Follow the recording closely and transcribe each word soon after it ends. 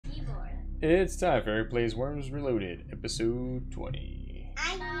It's time for Eric Plays Worms Reloaded, episode 20.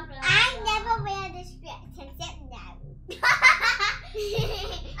 I never wear this dress except now.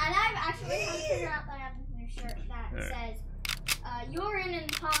 And I've actually come to figure out that I have a new shirt that says, "You're an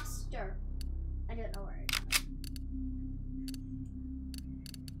imposter." I don't know where it is.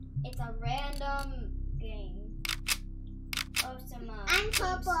 It's a random game of some I'm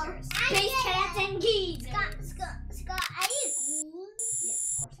purple. Space cats and geese. Scott, are you green?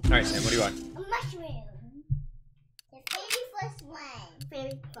 Yes, of course. Alright, Sam, what do you want? A mushroom. The very first one.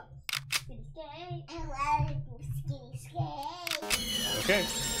 Very first. Skinny skate. I love skinny skate. Okay.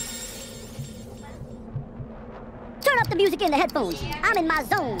 Turn up the music in the headphones. I'm in my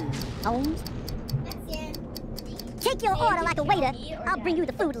zone, Holmes. That's it. Take your order like a waiter. I'll bring you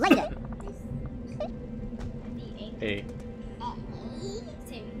the food later. Hey.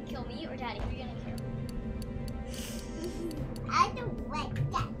 Sam, kill me or Daddy? Who are you gonna kill? I don't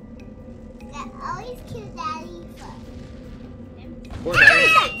like that. I always kill Daddy first. Poor Daddy.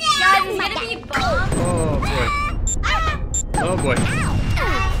 Guys, it's gonna be bomb. Oh boy. Oh boy.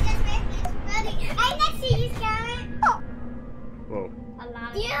 I'm next to you, Scarlet. Whoa. A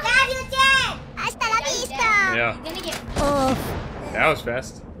lot of Dad, you're dead. Hasta la vista. Yeah. You're gonna get That was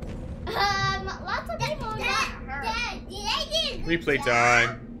fast. lots of people got hurt. Dad, did I do a good Replay job? time.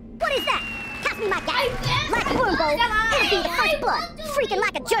 What is that? Pass me my guy. Like a worm bowl. It'll be the first blood. Freaking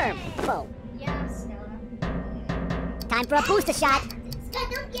like a germ. Whoa. Yeah, Stella. Time for a booster shot. Scott,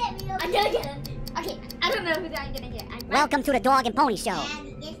 don't get me over I'm gonna get it. Okay, I don't know who I'm gonna get. Welcome to the Dog and Pony Show.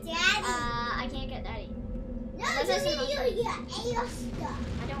 Daddy, it's Daddy. I can't get Daddy. No, That's you actually need your AO stuff.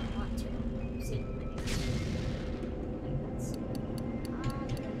 I don't want to. See,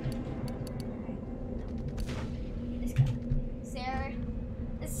 this guy. Sarah.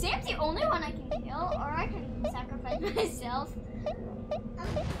 Sam's the only one I can kill, or I can sacrifice myself.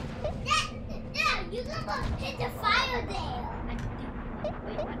 Dad, you gotta hit the fire there. I think.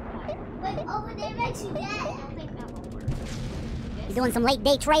 Wait, what fire? Like over there next to I Dad. don't think that will work. You doing some late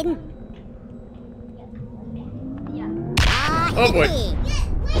day trading? Yeah. Ah, Oh, boy.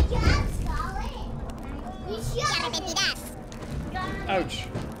 Good job, Scarlet. You shot me. Ouch.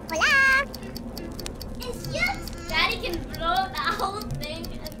 Hola. It's just Daddy can blow up that whole thing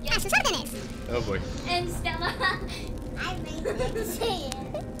and get Oh boy. and Stella I made it say it.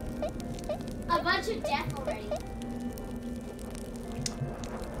 a bunch of death already.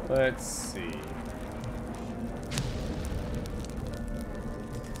 Let's see.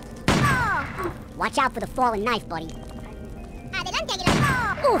 Watch out for the fallen knife, buddy. Adelante,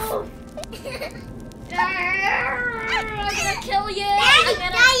 Oof. I'm gonna kill you. Daddy,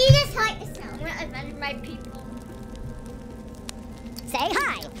 I'm Daddy, you just hurt yourself. gonna avenge my people. Say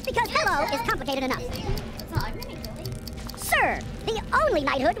hi, because hello is complicated enough. That's all I'm gonna kill you. Sir, the only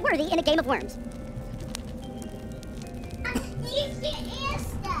knighthood worthy in a game of worms. You get air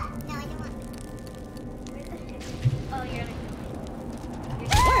stuff. No, I don't want. Oh, you're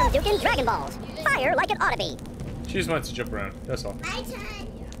Worm duking Dragon Balls. Fire like it ought to be. She just wants to jump around. That's all. My turn.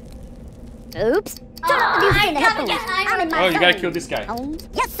 Oops. Turn up the music in the headphones. I'm in my Oh, you zone. gotta kill this guy. Holmes.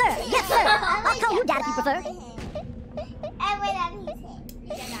 Yes, sir. Yes, sir. I'll call you Dad if you prefer. I went on his head.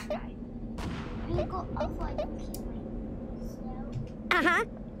 get that guy. You go over the people. Uh-huh.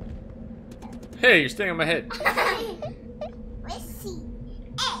 Hey, you're staying on my head. Let's see.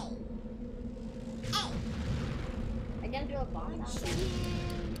 A. I'm gonna do a bomb.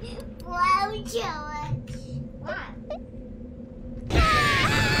 Wow, George. What?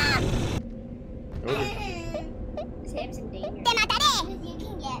 Over. Sam's in danger. You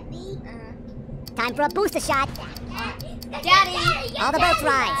can get me. Time for a booster shot. Daddy! All the boats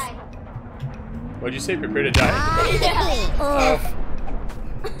rise. What'd you say? Prepare to die. Ah, oof.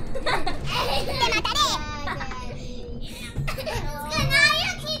 Now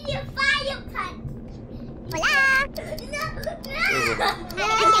you can do fire punch. Hola.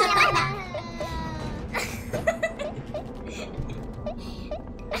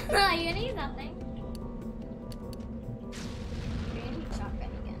 Are you gonna use that thing? You're gonna use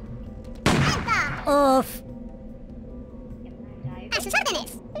shotgun again. Oof. Get my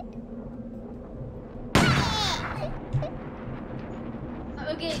dive.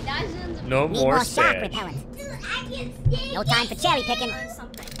 Okay, that's No Need more more shock sad. repellent. I can still No time for cherry picking. or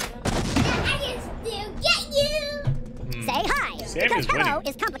something. I can still get you. Say hi, Sam because is hello winning.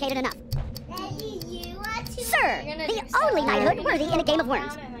 is complicated enough. Daddy, you want to? Sir, You're gonna the do only Stella. knighthood You're worthy gonna in a do game of bomb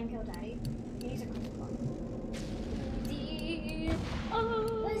worms. down and then kill Daddy. Use a crystal bomb.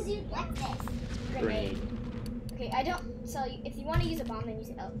 Was you like this? Grenade. Okay, I don't. So if you want to use a bomb, then use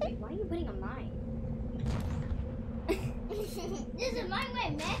it. Oh, wait, why are you putting a mine? This is mine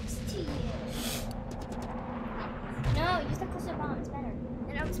right next to you. No, use the cluster bomb. It's better.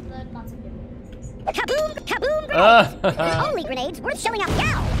 It'll explode lots of different places. Kaboom! Kaboom! Grenades! Only grenades worth shelling out.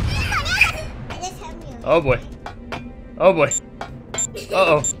 Yow! I just have me. Oh boy. Oh boy.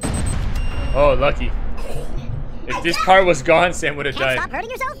 Uh-oh. Oh, lucky. If this part was gone, Sam would have Can't died. stop hurting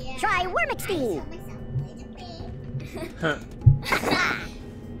yourself? Yeah. Try Wormixtein.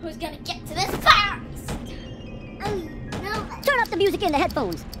 Who's gonna get to this first? Oh, no. Turn up the music in the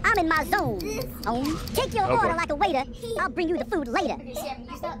headphones. I'm in my zone. Home. Take your Oh, order boy. like a waiter. I'll bring you the food later. Okay, Sam,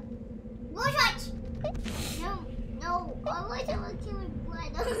 use that. Bush watch. No. I want to look at my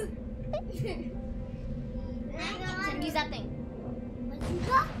blood. Sam, use that thing.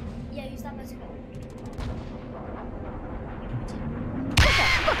 Bazooka? Yeah, use that bazooka.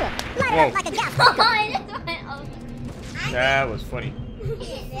 Booker, light Whoa. up like a gas. Oh, I just went over. That was funny.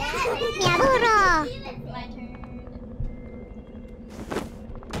 Miabura. My turn.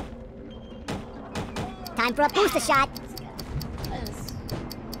 Time for a booster shot.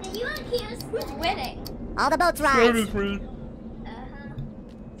 Who's winning? All the boats Sam rise. is winning.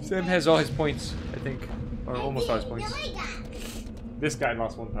 Sam has all his points, I think. Or almost all his points. This guy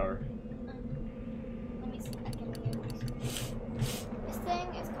lost 1 power. Let me see. I can use this thing.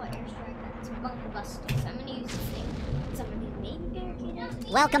 Is called Airstrike. It's Bunk Buster. So I'm gonna use this thing. Some of these maybe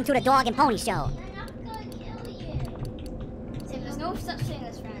barricaded. Welcome to the Dog and Pony Show. Sam, there's no such thing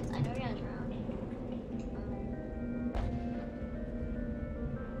as friends. I know you're gonna drown.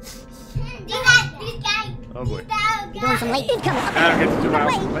 Oh boy. You're doing some late incoming. I don't get to do my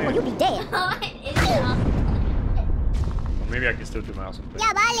Away, awesome or plan. you'll be dead. Well, maybe I can still do my awesome plan.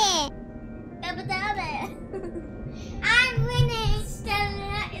 Ya vale. I'm winning.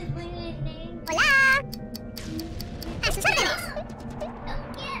 Stella is winning. Hola. Don't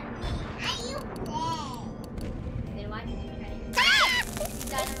get me. Are you play? Then why did you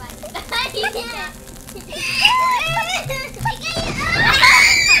try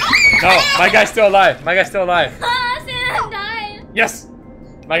No, my guy's still alive. My guy's still alive. Sam died. Yes!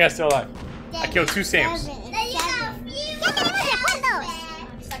 My guy's still alive. I killed 2 Sams.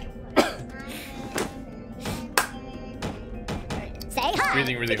 Say hi.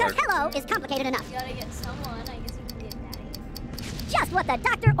 Breathing really because hard. hello is complicated enough. You gotta get someone. I guess you can get Daddy. Just what the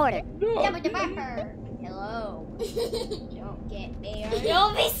doctor ordered. Yeah, but her. Hello. Don't get there.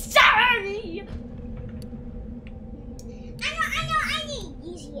 You'll be sorry. I need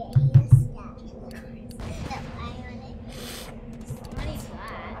easier stuff. Money's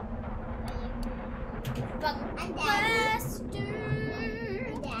flat. But I'm faster.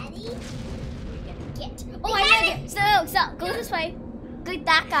 Daddy? Get. Oh, I know it. So, go this way. Go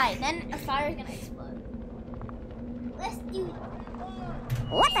that guy. Then a fire's gonna explode. Let's do it.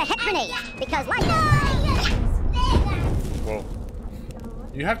 What the heck, grenade? Because like Whoa.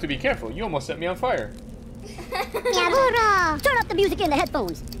 You have to be careful. You almost set me on fire. Miabura. Turn up the music in the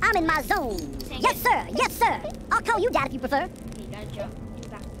headphones. I'm in my zone. Sing Yes, it. sir. Yes, sir. I'll call you Dad if you prefer. Okay, you gotta jump.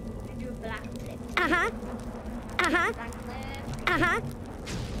 Do a back flip. Uh-huh. Uh-huh. Back flip. Uh-huh.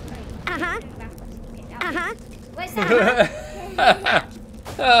 Uh-huh. Back flip. Okay, now. Uh-huh. What's that?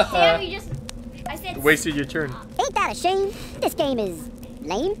 Sam, you just. I said. Wasted your turn. Ain't that a shame? This game is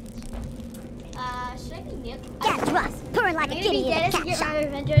lame. Should I be nuke? Gas rust, purring like a Maybe kitty in a Dennis cat get shop. my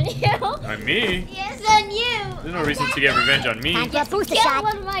revenge on you. On me? Yes, on you. There's no reason to get revenge on me. Time for a booster Kill shot.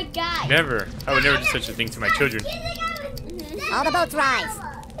 one of my guys. Never. I would never do such a thing to my children. All the boats rise.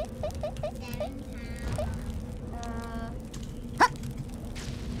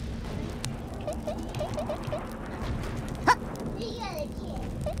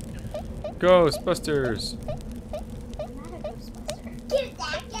 Ghostbusters. I'm not a Ghostbuster. Give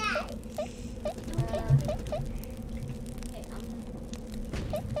that guy. Okay,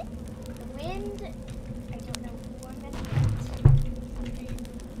 the wind. I don't know who I'm gonna get.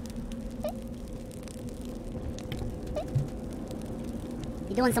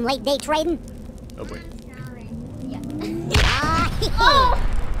 You doing some late day trading? Oh boy. Yeah. Ah, Oh!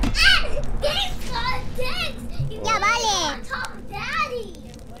 Ya vale. Daddy.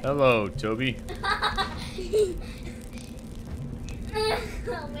 Hello, Toby.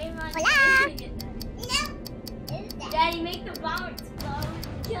 Hola. Daddy, make the bomb explode.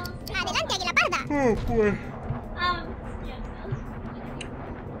 Kill Adelante, Aguilaparda. Oh boy.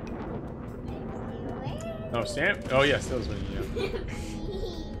 Oh, Sam? Oh, yeah, Stella's winning. Yeah.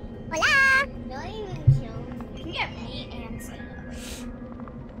 Hola. You can get me and Sam.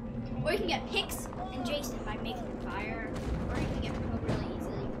 Or you can get Pix and Jason by making fire. Or you can get Poe really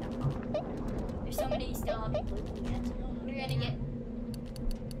easily with that bomb. There's so many Stella people you can get. You're gonna get.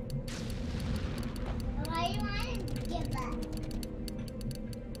 Why you want give up.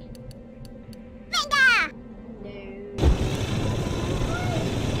 Venga! No.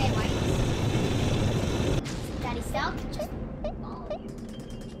 Okay, white. Daddy Sal can just follow you.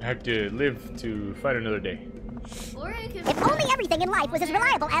 I have to live to fight another day. Or it could If only everything in life was as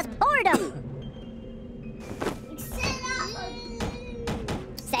reliable as boredom! Sit up.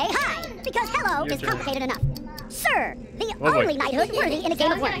 Say hi, because hello Your is turn. complicated enough. Sir, the Oh, boy. only knighthood worthy in a game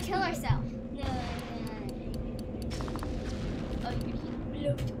We're of gonna worms. kill ourselves. No. Oh, you can keep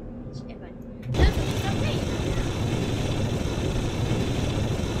looked.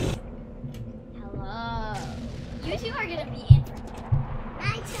 Hello. You two are gonna be in.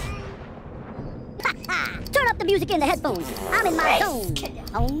 My turn. Ha ha! Turn up the music in the headphones. I'm in my zone.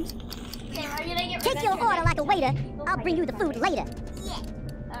 Holmes, Okay, we're gonna get take your order like a waiter. I'll bring you the food later. Yeah.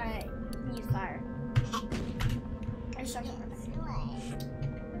 Alright, use fire. I start to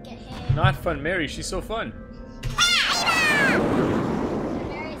get him. Not fun, Mary. She's so fun.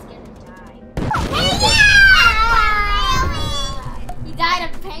 Mary's gonna die. Oh He died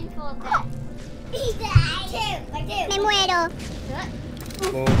a painful death. He died. Two. Me muero. boy.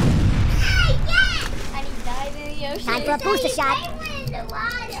 Boom. And he died in the ocean. Time for a booster shot. I went in the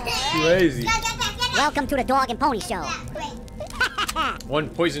water. Crazy. Welcome to the Dog and Pony Show. Wait, One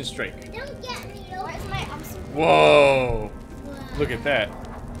poison strike. don't get me over. Where's my arm? Whoa. Look at that.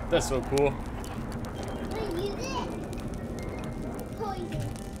 That's so cool. What are you there? Poison.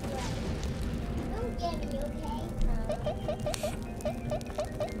 Don't get me, okay?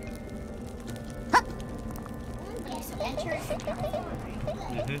 Okay, so enter.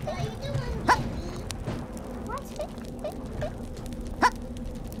 Mm-hmm. What are you doing?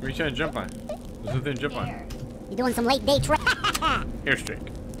 What are you trying to jump on? There's nothing to jump on. There. You doing some late day tra- Airstrike.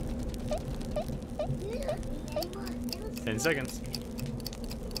 10 seconds.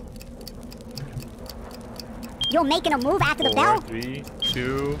 You're making a move after the 4, bell? 3,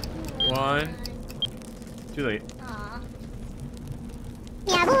 2, 1. Too late. Aw.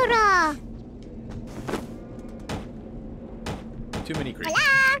 Mi aburro. Too many creeps.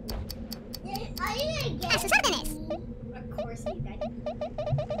 Hola. Are you gonna get A sus órdenes. Of course he died.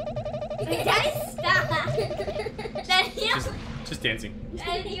 Daddy, stop! Daddy, Just dancing.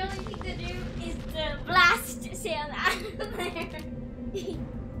 and the only thing to do is to blast Sam out of there. Ready.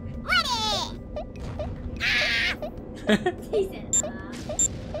 He said,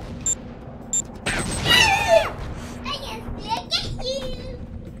 I can still get you.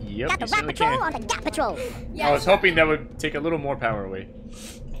 Yep, Got you the Rat certainly Patrol can. on the Gap Patrol. I was hoping that would take a little more power away.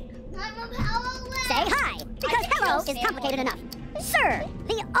 I'm a power away. Say hi, because can hello kill is Sam complicated enough. Sir,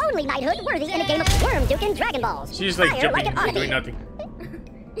 the only knighthood worthy in a game of Worm Duke and Dragon Balls. She's like Fire jumping like it ought to and doing be. nothing.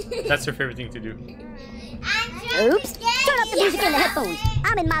 That's her favorite thing to do. Oops. Turn up the music in the headphones.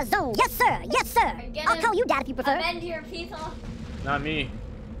 I'm in my zone. Yes, sir. Yes, sir. I'll call you Dad if you prefer. avenge your people. Not me.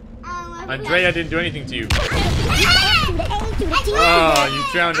 Oh, Andrea didn't do anything to you. To the A, to the T. Oh, you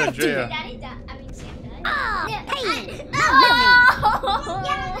drowned Andrea. Daddy died. I mean, Sam died. Oh, pain. No, Oh!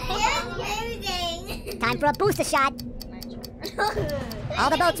 Time for a booster shot. All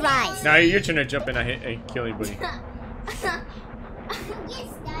the boats rise. Now your turn to jump in and kill anybody.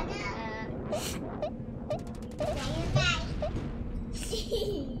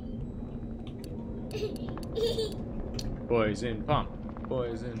 Poison bomb.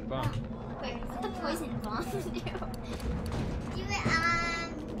 Poison bomb. Wait, what the poison bomb do? Do it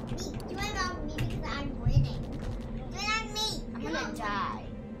on me. Do it on me because I'm winning. Do it on me. I'm gonna die.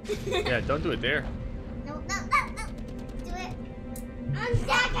 Yeah, don't do it there. No. Do it. I'm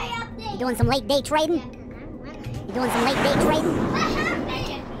Zachary up there. You doing some late day trading? I'm winning. You doing some late day trading? What happened?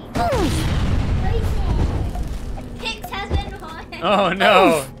 Boom. Pix has been won. Oh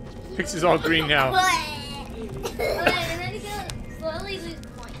no! Pixie's all green now. Alright, and then you slowly lose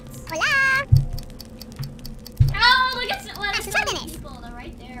points. Hola. Oh, look at what That's some feminist. people. They're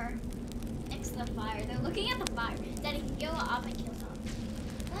right there next to the fire. They're looking at the fire. Daddy can go up and kill them.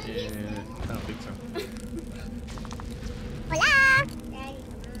 Yeah, I don't think so. Hola.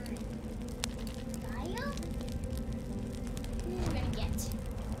 We're gonna get.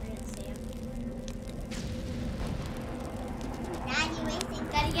 We're gonna Sam.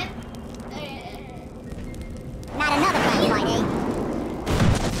 Daddy, get. Not another Black Friday.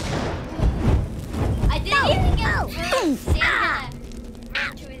 I didn't even get Oh, boom. Sam.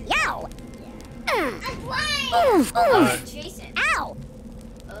 Yo. I'm flying. Jason. Ow.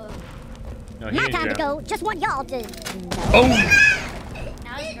 Oh. No, he My didn't time to drown. go. Just want y'all to. Oh!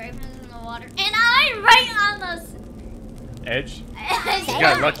 Now he's right in the water. And I'm right on the. Edge? Say You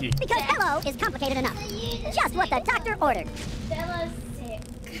got hi, lucky. because hello is complicated enough. Just what the doctor ordered. Bella's sick.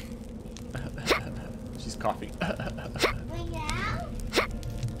 She's coughing. Right now?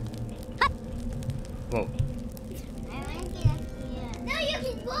 Whoa. I want to get up here. No, you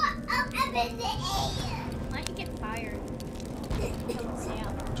can go up in the air. Why don't you get fired?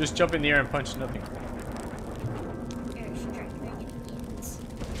 Just jump in the air and punch nothing.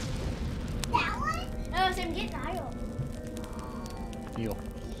 That one? No, Sam, get Niall. Heal.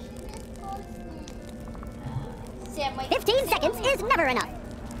 Sam, wait. 15 seconds is never enough.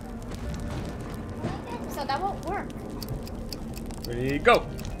 So that won't work. Ready, go.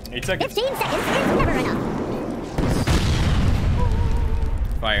 8 seconds. 15 seconds is never enough.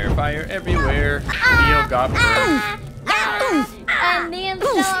 Fire, fire everywhere. Neil got burned. And me and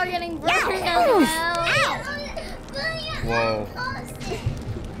Stella are getting burned as well. Whoa.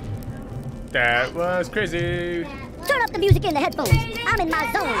 That was crazy. Turn up the music in the headphones. I'm in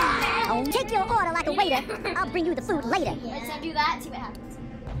my zone. Oh, take your order like a waiter. I'll bring you the food later. Let's do that, see what happens.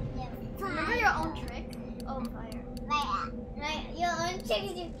 Remember your own trick? Oh, fire. Right, your own trick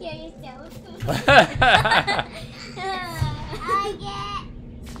is you kill yourself.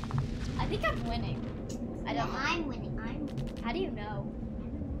 I think I'm winning. I don't know. I'm winning. How do you know?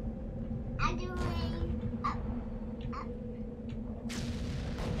 I'm doing up.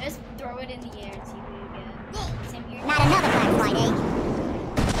 Just throw it in the air and see what you get. Sam, you're Not another Black Friday.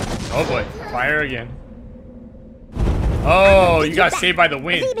 Oh boy, fire again. Oh, you got saved by the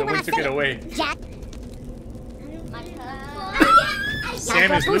wind. Believe me The when I wind took say it away. Jack, Sam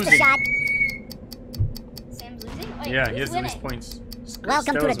time is for a booster losing. shot. Sam's losing? Wait, Yeah, who's he has the winning? least points.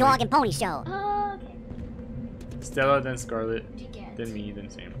 Welcome to the Stella's Dog winning. and Pony Show. Oh, okay. Stella, then Scarlet, What'd you get? then me, then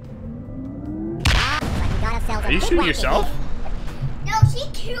Sam. Ah, but we got ourselves a Are you big shooting whack yourself? No, she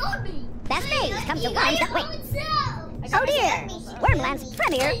killed me. Best things come to rhymes that wait. I Oh got dear! myself. Wormland's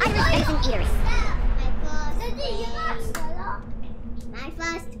premier Irish venison eatery. My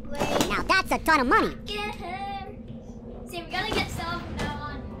first grade. Now that's a ton of money. Get her. Sam, we gotta get Stella from now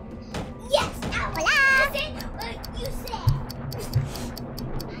on. Yes. Hola. Listen what you said.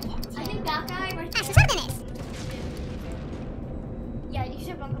 I think that guy right That's there. 2 minutes. Yeah, you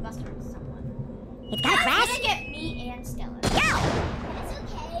should bunker buster with someone. It's gonna You're crash. gonna get me and Stella. Yow! It's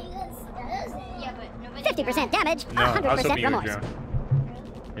okay. Yeah, but nobody 50% damage, No, I was 100% hoping you would remorse. drown.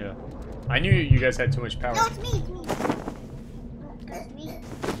 Yeah. I knew you guys had too much power. No, it's me. It's me.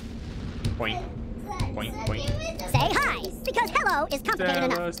 Point. Point, point. Say hi, because hello is complicated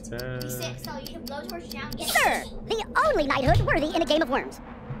enough. Stella's turn. Stella, you can blow torch down. Get Sir, the only knighthood worthy in a game of worms.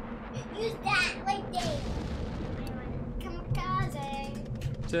 Use that right there.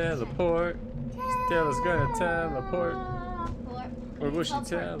 Kamikaze. Teleport. Stella's gonna teleport. Or will she Teleport.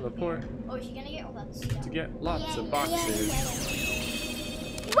 teleport Oh, is she gonna get all that stuff? to get lots of boxes?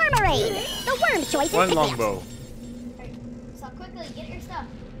 Wormerade! The worm's choice is One pick-me-ups. longbow. Alright, so quickly, get your stuff.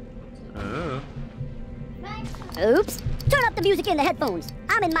 Oops. Turn up the music in the headphones.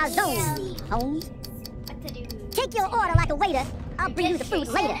 I'm in my zone. Holmes, What to do? take your order like a waiter. I'll bring you the food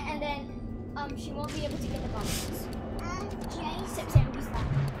Jason, later. And then, she won't be able to get the boxes. Sam, use that.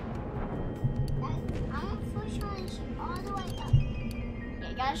 I'm pushing all the way up. Yeah,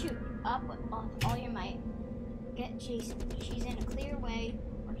 you gotta shoot up with all your might. Get Jason. She's in a clear way.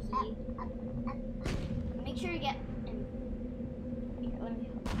 Or he. Make sure you get in. Here, let me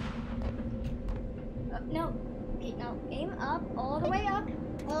help. No. Okay, no. Aim up. All the way up.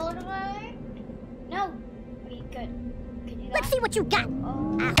 All the way. No. Okay, good. Can you do Let's that? see what you got.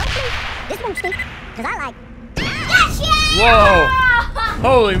 Oh. Hopefully, this won't stink, because I like... Whoa!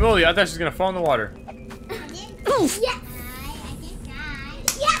 Holy moly, I thought she was gonna fall in the water. Oof. Yes. I did die.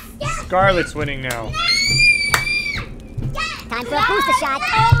 Yes. Yes. Scarlet's winning now. Time for a booster shot.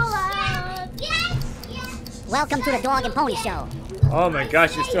 Yes. Yes. Welcome to the Dog and Pony Show. Oh my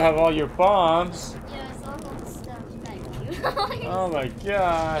gosh, you still have all your bombs. Yes, all the stuff. Thank you. Oh my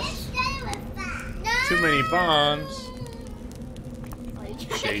gosh. Too many bombs.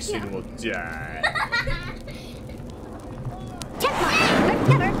 Jason will die. Check mark.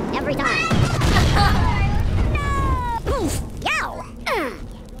 Never, every time. Oof. Yow.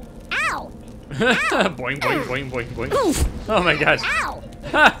 Ow. Boing, boing, boing, boing, boing. Oh my gosh. Ow.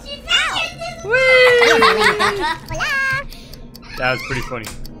 Ha. Ow. Whee! Hola. That was pretty funny.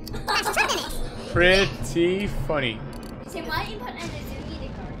 That's 2 minutes. Pretty funny. Sam, why didn't you put in a Zoomy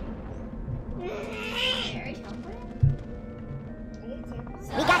card? Very helpful.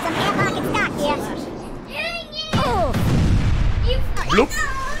 We got some air pocket stock here. Oh. Bloop.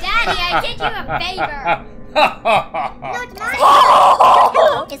 Daddy, I did you a favor.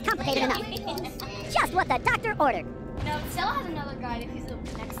 Hello is complicated enough. Just what the doctor ordered. No, Stella has another guy who's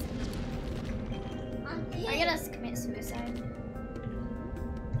next to me. Are you gonna commit suicide?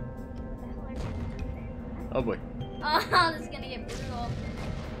 Oh boy. Oh, this is gonna get brutal.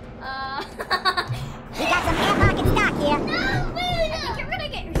 We got some air pocket stock here. I think you're gonna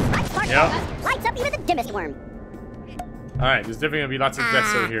get your Yep. Lights up even the dimmest worm. Alright, there's definitely gonna be lots of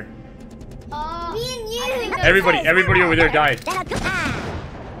deaths over here. Me and you. Everybody over there died. Then a good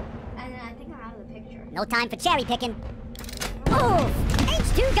And then I think I'm out of the picture. No time for cherry picking. Oh,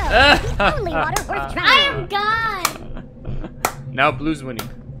 H2Go. The only water worth I'm trying. gone. Now blue's winning.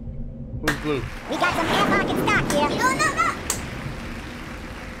 Who's blue? We got some air pocket stock here. No, no, no.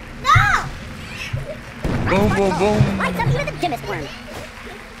 No! Boom, boom, boom. Lights up even the dimmest worm.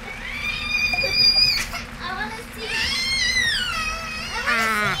 I wanna see it.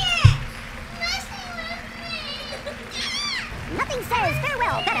 Ah. Nothing says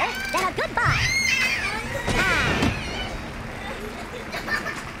farewell better than a goodbye. Ah.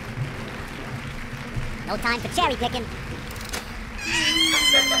 No time for cherry picking.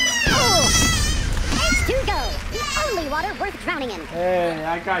 Oh, H2Go, the only water worth drowning in. Hey,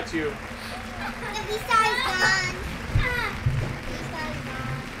 I got you. The V-Star's gone.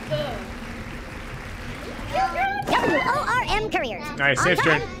 WORM Couriers. Nice, On safe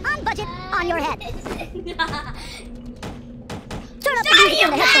time, turn. on budget, on your head. Turn up the music in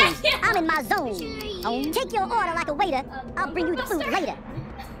the headphones. I'm in my zone. Oh, take your order like a waiter. I'll bring you the food later.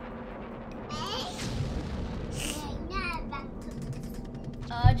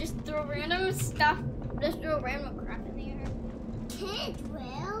 Just throw random stuff. Just throw random crap in the air. Can't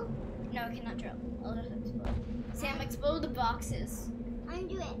drill. No, it cannot drill. I'll just explode. Sam, explode the boxes. I'm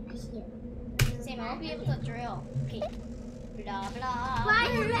doing it. Sam, I won't be able to drill. Okay. Blah blah. Why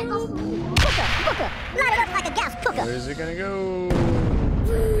is it go? Cooker, light it up like a gas cooker. Where's it gonna go?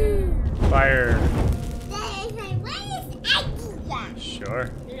 Fire.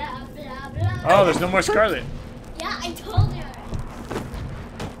 Sure. Blah blah blah. Oh, there's no more Scarlet. Yeah, I told you.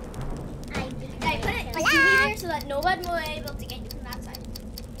 I put it here so that no one will be able to get you from that side.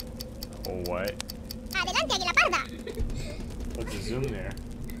 What? What's the zoom there?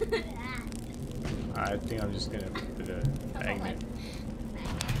 I think I'm just gonna put a magnet.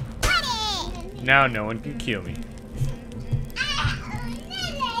 Now no one can kill me.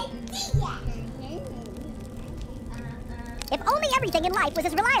 If only everything in life was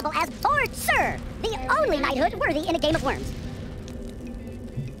as reliable as Bored Sir, the only knighthood worthy in a game of worms.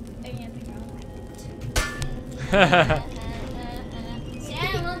 Sam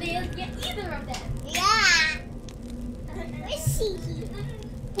won't be able to get either of them. Yeah. Where's she?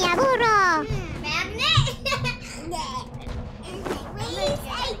 Yeah, burro.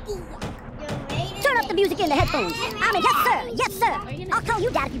 Turn up the music in the headphones. I'm in, yes sir. I'll call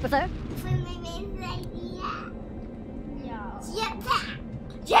you Dad if you prefer.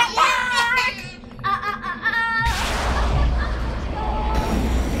 Jetpack!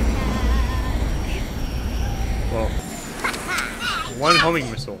 Whoa. One homing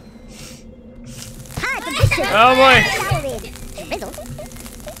missile. Hide from this shit. Oh boy. Drizzle.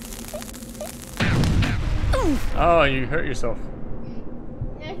 Oh, you hurt yourself.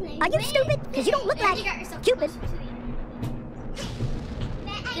 Are you stupid? Because you don't look like Cupid.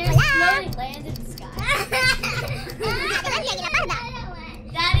 There's slowly lands in the sky.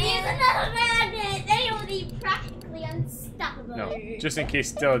 Daddy is another magnet. They will be practically unstoppable. No, just in case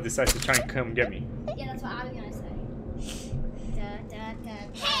Stella decides to try and come get me. Yeah, that's what I was gonna say.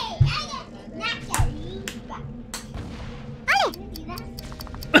 Hey,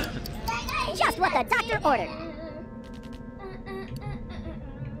 Just what the doctor ordered.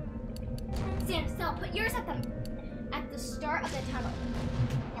 Sam, Stella, put yours at the start of the tunnel.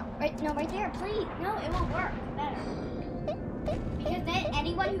 No, right there, please. No, it won't work. Better. Because then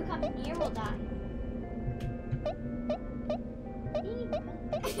anyone who comes near will die.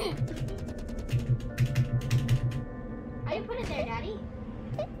 How do you put it there, Daddy?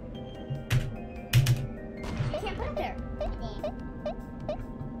 You can't put it there.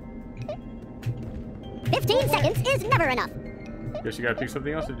 15 seconds is never enough. Guess you gotta pick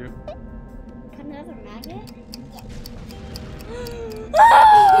something else to do. Put another magnet?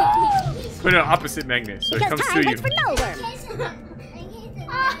 Put an opposite magnet so it Because comes time to waits you. for no worm.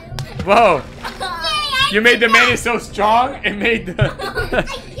 Whoa! You made the magnet so strong, it made the...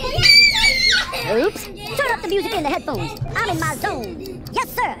 Oops. Turn up the music in the headphones. I'm in my zone. Yes,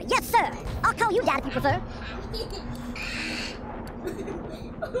 sir. I'll call you Dad if you prefer.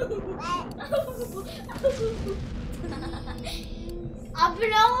 A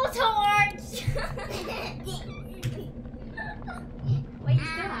blowtorch! Wait, you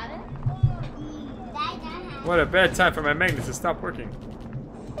still have it? What a bad time for my magnets to stop working.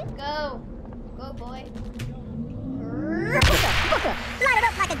 Go. Go, boy. Cooker. Light it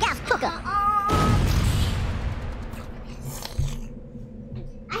up like a gas cooker.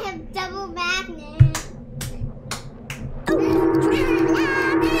 get double magnet.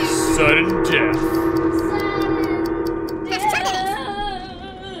 Sudden death.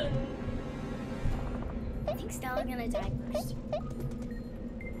 I think Stella's gonna die first.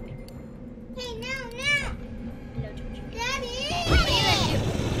 Hey, no. No, George. Daddy. What are you gonna do?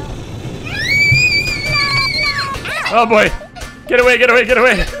 Oh boy! Get away! Get away! Get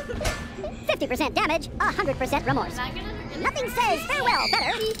away! 50% damage, 100% remorse. I'm not gonna. Nothing says farewell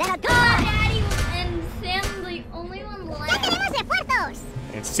better than a good Daddy and Sam's the only one left.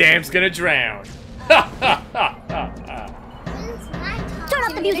 And Sam's gonna drown. It's my turn. Turn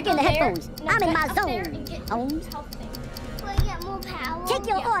up the music in the headphones. No, I'm in get my up there zone. and get Holmes, help thing. Will I get more power? take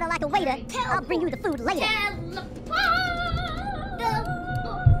your order like a waiter. I'll bring you the food later.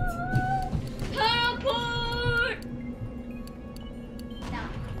 Teleport! Now,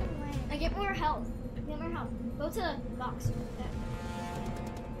 I get more health. Get more health. Go to the box.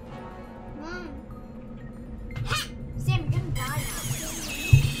 Mom. Sam, you're gonna die now.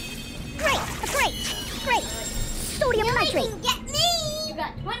 Great. Sodium You nitrate. can get me. You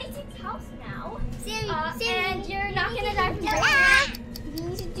got 26 health now. Siri, And you're not gonna die from You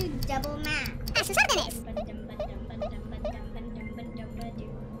need to do double math. A sus órdenes. What are you?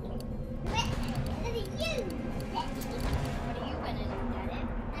 What are you gonna do, Daddy?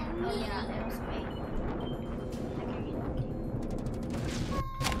 Oh yeah, that was great.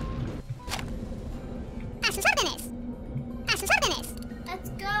 A sus órdenes. Let's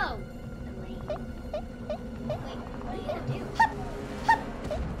go. Elaine. Wait, what are you gonna do?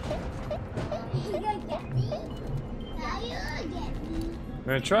 You gonna get me? How you gonna get me? I'm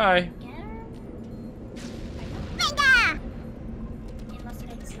gonna try. Get her? Venga. Unless I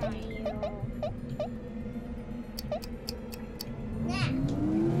try you.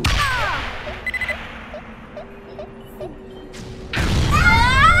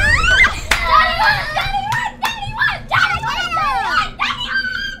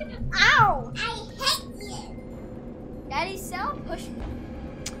 Ow! I hate you. Daddy, Sal pushed me.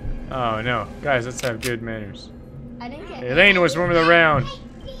 Oh no, guys, let's have good manners. I didn't get Elaine was roaming around.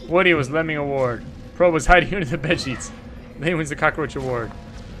 Woody was Lemming Award. Pro was hiding under the bedsheets. Elaine wins the Cockroach Award.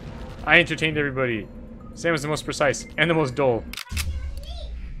 I entertained everybody. Sam was the most precise and the most dull.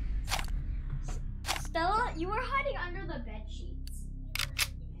 Stella, you were hiding under the bed sheets.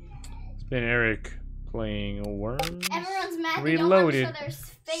 It's been Eric playing Worms. Everyone's mad. Reloaded. They don't want to show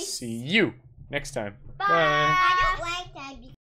their face. See you next time. Bye. Bye. I don't like that.